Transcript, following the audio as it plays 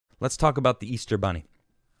let's talk about the Easter Bunny.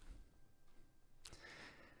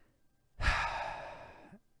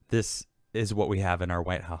 This is what we have in our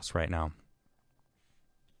White House right now.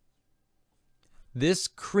 This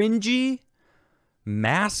cringy,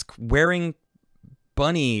 mask-wearing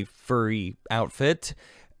bunny furry outfit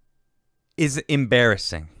is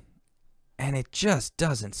embarrassing. And it just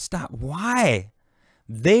doesn't stop. Why?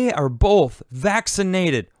 They are both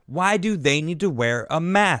vaccinated. Why do they need to wear a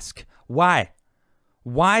mask? Why?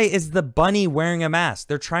 Why is the bunny wearing a mask?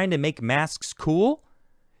 They're trying to make masks cool?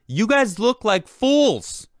 You guys look like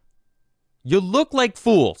fools. You look like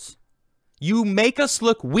fools. You make us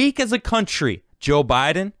look weak as a country, Joe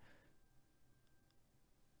Biden.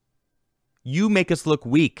 You make us look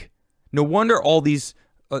weak. No wonder all these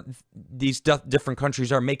different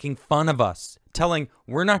countries are making fun of us, telling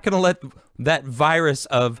we're not going to let that virus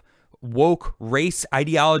of woke race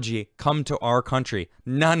ideology come to our country.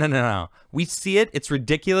 No, no, no, no. We see it. It's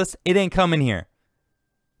ridiculous. It ain't coming here.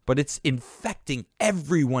 But it's infecting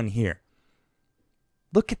everyone here.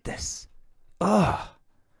 Look at this. Ugh.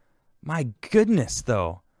 My goodness,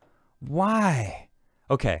 though. Why?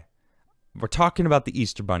 Okay. We're talking about the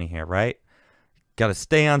Easter Bunny here, right? Got to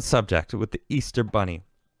stay on subject with the Easter Bunny.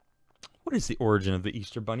 What is the origin of the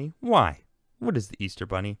Easter Bunny? Why? What is the Easter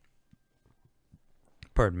Bunny?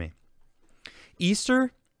 Pardon me.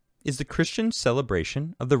 Easter is the Christian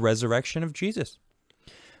celebration of the resurrection of Jesus.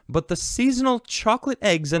 But the seasonal chocolate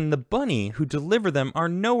eggs and the bunny who deliver them are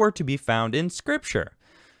nowhere to be found in Scripture.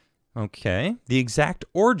 Okay, the exact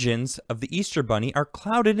origins of the Easter Bunny are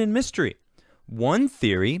clouded in mystery. One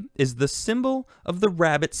theory is the symbol of the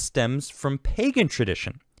rabbit stems from pagan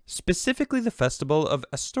tradition, specifically the festival of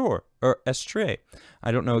Astor, or Estrée.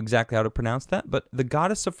 I don't know exactly how to pronounce that, but the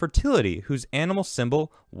goddess of fertility, whose animal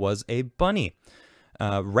symbol was a bunny.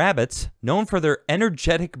 Rabbits, known for their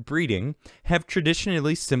energetic breeding, have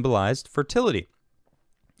traditionally symbolized fertility.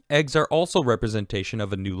 Eggs are also representation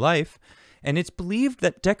of a new life, and it's believed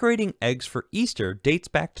that decorating eggs for Easter dates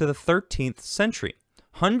back to the 13th century.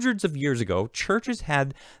 Hundreds of years ago, churches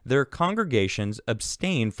had their congregations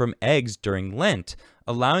abstain from eggs during Lent,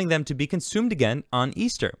 allowing them to be consumed again on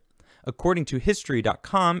Easter. According to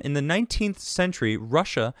History.com, in the 19th century,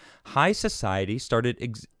 Russia high society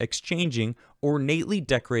started exchanging ornately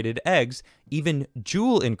decorated eggs, even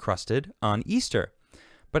jewel-encrusted, on Easter.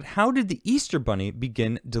 But how did the Easter Bunny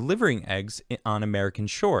begin delivering eggs on American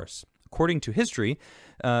shores? According to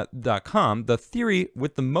History.com, the theory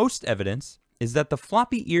with the most evidence is that the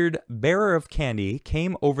floppy-eared bearer of candy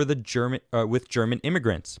came over with German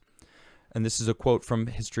immigrants. And this is a quote from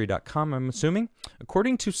History.com, I'm assuming.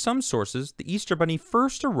 According to some sources, the Easter Bunny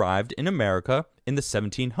first arrived in America in the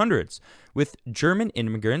 1700s with German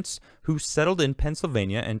immigrants who settled in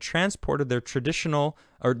Pennsylvania and transported their tradition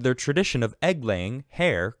of egg-laying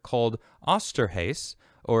hare called Osterhase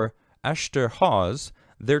or Ashterhase.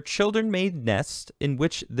 Their children made nests in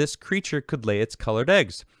which this creature could lay its colored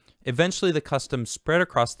eggs. Eventually, the custom spread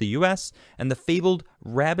across the U.S., and the fabled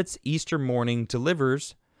rabbit's Easter morning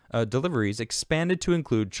deliveries expanded to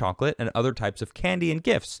include chocolate and other types of candy and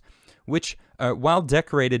gifts, which, while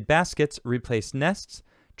decorated baskets replaced nests,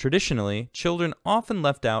 traditionally, children often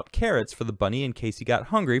left out carrots for the bunny in case he got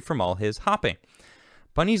hungry from all his hopping.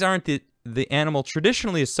 Bunnies aren't the animal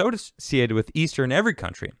traditionally associated with Easter in every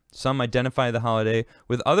country. Some identify the holiday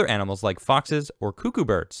with other animals like foxes or cuckoo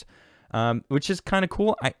birds, which is kind of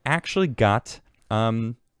cool. I actually got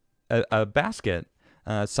a basket.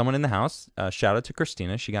 Someone in the house, shout out to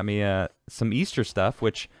Christina, she got me some Easter stuff,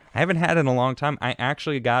 which I haven't had in a long time. I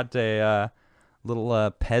actually got a little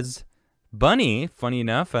Pez bunny, funny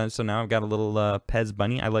enough. So now I've got a little Pez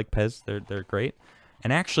bunny. I like Pez. They're great.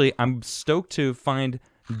 And actually, I'm stoked to find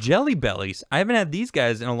Jelly Bellies. I haven't had these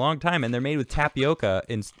guys in a long time, and they're made with tapioca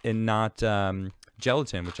and not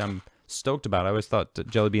gelatin, which I'm stoked about. I always thought that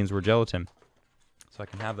jelly beans were gelatin, so I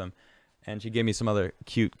can have them. And she gave me some other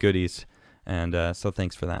cute goodies, and so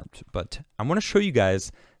thanks for that. But I want to show you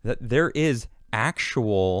guys that there is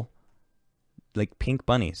actual like pink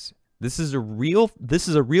bunnies. This is a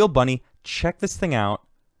real bunny. Check this thing out.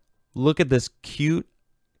 Look at this cute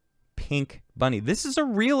pink bunny. This is a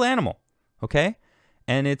real animal, okay?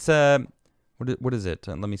 And it's what is it?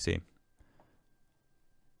 Let me see.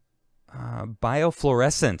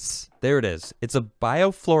 Biofluorescence. There it is. It's a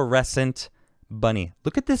biofluorescent bunny.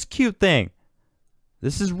 Look at this cute thing.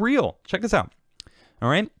 This is real. Check this out. All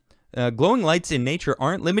right. Glowing lights in nature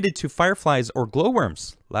aren't limited to fireflies or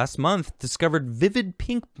glowworms. Last month, discovered vivid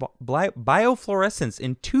pink biofluorescence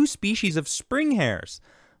in 2 species of spring hares,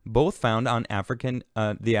 both found on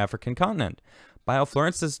the African continent.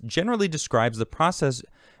 Biofluorescence generally describes the process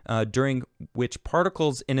during which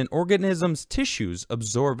particles in an organism's tissues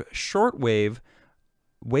absorb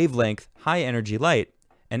wavelength, high-energy light,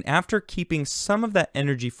 and after keeping some of that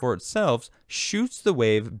energy for itself, shoots the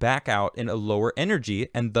wave back out in a lower energy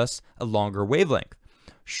and thus a longer wavelength.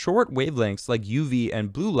 Short wavelengths like UV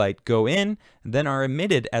and blue light go in, then are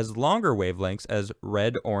emitted as longer wavelengths as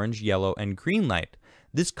red, orange, yellow, and green light.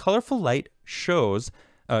 This colorful light show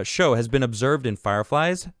has been observed in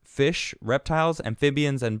fireflies, fish, reptiles,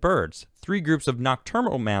 amphibians, and birds. 3 groups of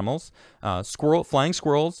nocturnal mammals, flying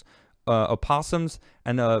squirrels, opossums,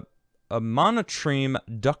 and a monotreme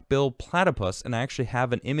duckbill platypus. And I actually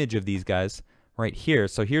have an image of these guys right here.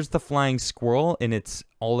 So here's the flying squirrel in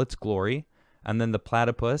all its glory, and then the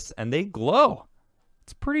platypus, and they glow.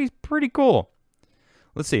 It's pretty cool.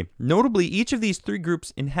 Let's see. Notably, each of these 3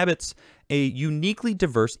 groups inhabits a uniquely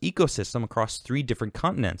diverse ecosystem across 3 different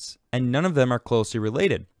continents, and none of them are closely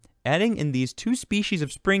related. Adding in these 2 species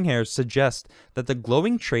of spring hares suggests that the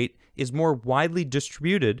glowing trait is more widely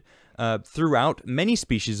distributed throughout many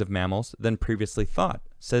species of mammals than previously thought,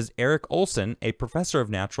 says Eric Olson, a professor of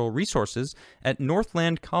natural resources at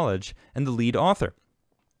Northland College and the lead author.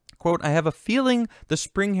 Quote, "I have a feeling the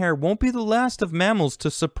spring hare won't be the last of mammals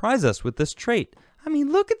to surprise us with this trait." I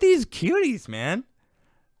mean, look at these cuties, man.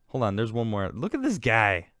 Hold on, there's one more. Look at this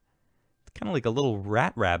guy. It's kind of like a little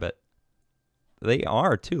rat rabbit. They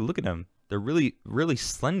are, too. Look at them. They're really, really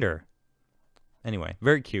slender. Anyway,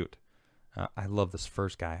 very cute. I love this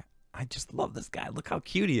first guy. I just love this guy. Look how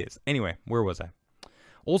cute he is. Anyway, where was I?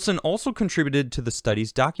 Olson also contributed to the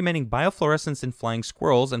studies documenting biofluorescence in flying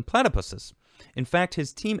squirrels and platypuses. In fact,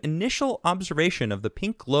 his team's initial observation of the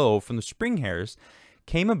pink glow from the spring hares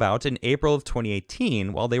came about in April of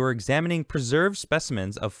 2018 while they were examining preserved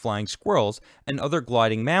specimens of flying squirrels and other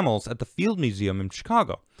gliding mammals at the Field Museum in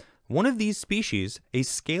Chicago. One of these species, a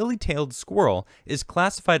scaly-tailed squirrel, is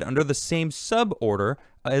classified under the same suborder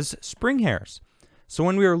as spring hares. So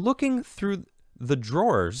when we were looking through the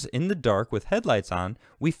drawers in the dark with headlights on,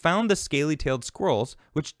 we found the scaly-tailed squirrels,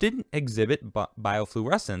 which didn't exhibit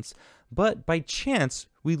biofluorescence, but by chance,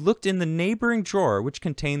 we looked in the neighboring drawer, which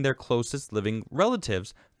contained their closest living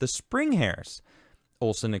relatives, the spring hares.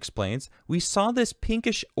 Olson explains, "We saw this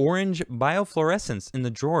pinkish-orange biofluorescence in the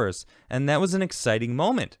drawers, and that was an exciting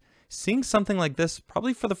moment. Seeing something like this,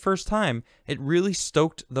 probably for the first time, it really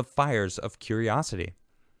stoked the fires of curiosity."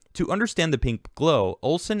 To understand the pink glow,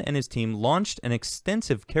 Olson and his team launched an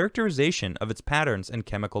extensive characterization of its patterns and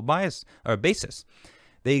chemical basis.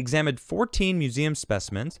 They examined 14 museum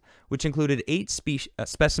specimens, which included 8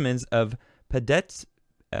 specimens of Peditits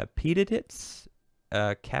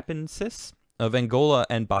capensis of Angola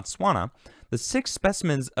and Botswana, the 6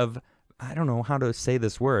 specimens of, I don't know how to say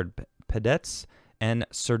this word, Pedets and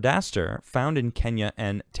Surdaster found in Kenya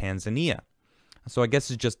and Tanzania. So I guess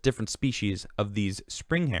it's just different species of these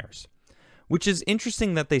spring hares, which is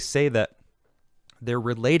interesting that they say that they're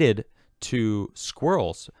related to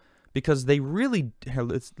squirrels because they really, here,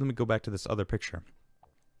 let me go back to this other picture.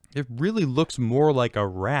 It really looks more like a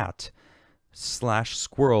rat /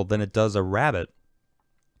 squirrel than it does a rabbit.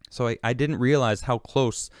 So I didn't realize how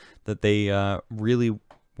close that they really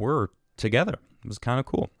were together. It was kind of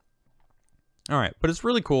cool. All right, but it's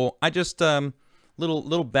really cool. I just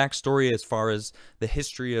little backstory as far as the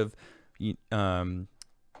history of the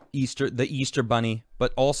Easter Bunny,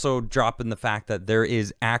 but also dropping the fact that there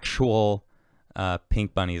is actual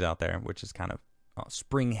pink bunnies out there, which is kind of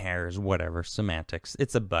spring hares, whatever, semantics.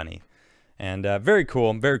 It's a bunny, and very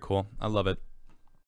cool. I love it.